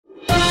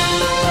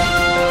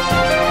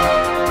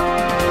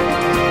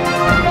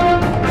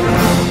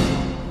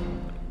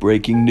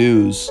Breaking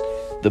news.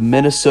 The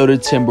Minnesota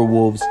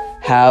Timberwolves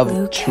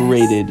have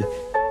traded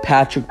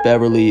Patrick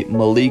Beverley,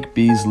 Malik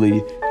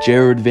Beasley,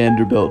 Jared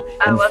Vanderbilt,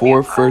 and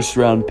 4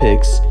 first-round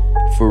picks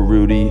for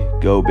Rudy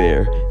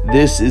Gobert.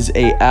 This is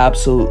a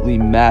absolutely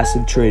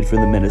massive trade for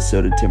the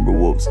Minnesota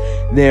Timberwolves.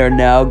 They are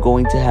now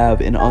going to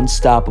have an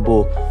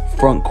unstoppable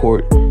front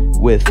court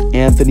with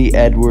Anthony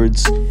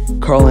Edwards,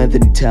 Karl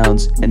Anthony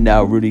Towns, and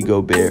now Rudy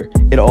Gobert.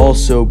 It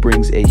also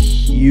brings a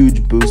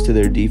huge boost to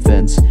their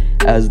defense,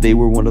 as they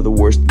were one of the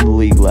worst in the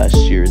league last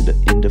year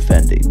in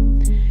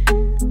defending.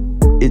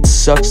 It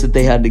sucks that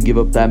they had to give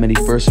up that many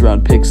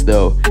first-round picks,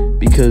 though,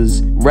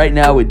 because right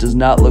now it does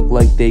not look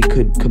like they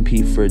could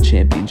compete for a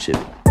championship.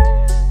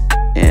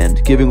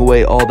 And giving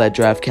away all that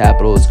draft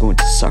capital is going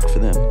to suck for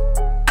them.